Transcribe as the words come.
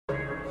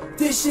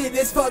This shit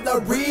is for the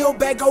real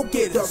bag go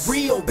get the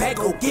real bag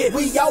go get.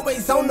 We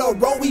always on the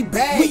road, we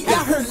bag. We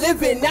out here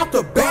living out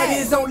the bag. But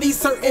it's only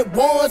certain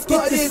ones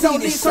get to see.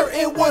 Only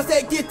certain ones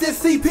that get to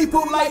see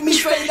people like me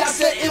straight out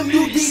the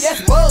MUD.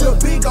 That's bug.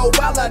 The big old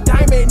dollar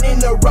diamond in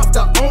the rough.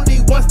 The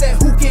only ones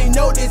that who can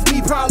notice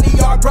me probably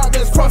are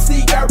brothers from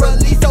Sierra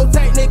Lee. So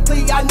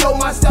technically I know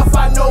myself,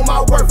 I know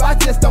my worth. I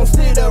just don't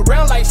sit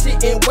around like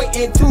shit and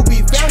waiting to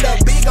be found. A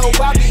big old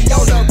I be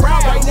on the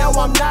ground. Right now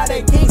I'm not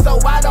a king,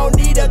 so I don't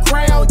need a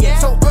crown yet.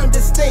 So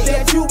understand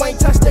that you ain't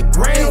touched the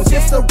ground.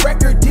 Just a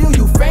record deal,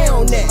 you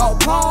found that.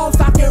 Applause,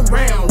 I can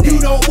round.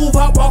 You don't move,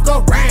 I walk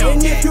around.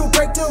 And if you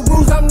break the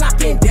rules, I'm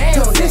knocking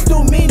down. There's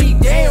too many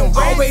damn rats.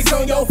 Always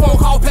on your phone,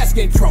 call pest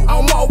control.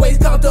 I'm always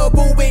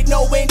comfortable with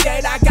knowing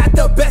that I got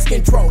the best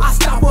control. I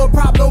stop a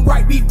problem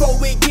right before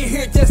it get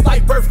here, just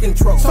like birth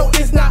control. So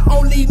it's not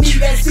only me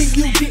that see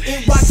you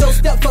didn't watch your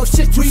steps, so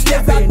shit you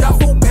step out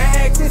duffel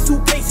bags and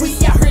suitcases.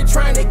 We out here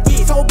trying to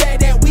get so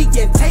bad that we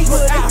can taste.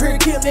 But out here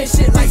killing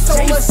shit like so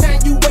much time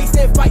you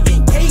wasting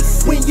fighting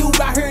case. When you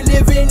out here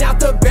living out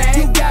the bag,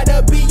 you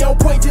gotta be on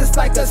point just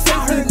like a saint.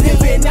 Out here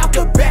living out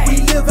the bag,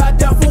 we live out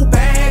duffel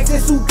bags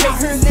and suitcases. Out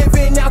here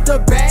living out the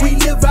bag, we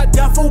live out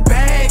duffel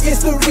bags.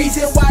 It's the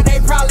reason why they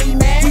probably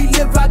mad. We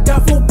live out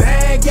duffel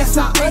bag. Yes,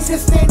 I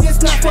understand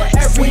it's not for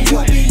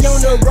everyone. You be on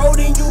the road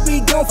and you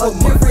be gone for a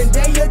different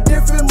day, a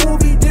different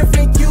movie,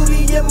 different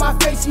cutie in my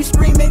face. You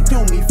screaming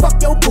to me,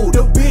 fuck your boo.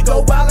 The big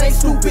old wild ain't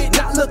stupid,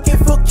 not looking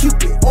for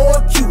Cupid or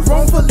accused,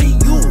 wrongfully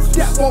used.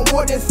 That want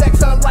more than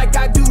sex, unlike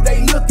I do.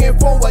 They looking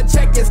for a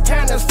check, it's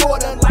kinda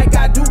sorta like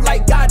I do.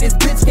 Like God, this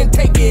bitch can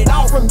take it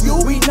all from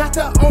you. We not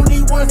the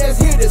only one that's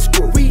here to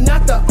screw. We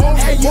not the only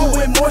one. You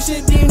with more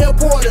shit than a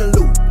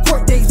Portaloo.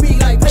 Court days be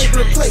like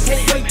paper plate.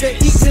 Can't wait to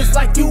eat just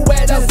like you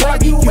at a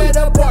barbecue.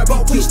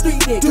 But we street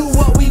niggas, do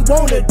what we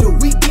wanna do.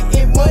 We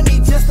getting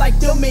money just like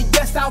them, and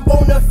yes, I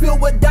wanna feel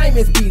what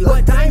diamonds be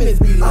like.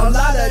 A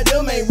lot of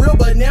them ain't real,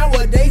 but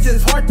nowadays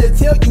it's hard to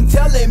tell. You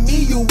telling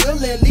me you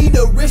willingly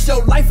to risk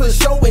your life for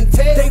show and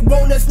tell. They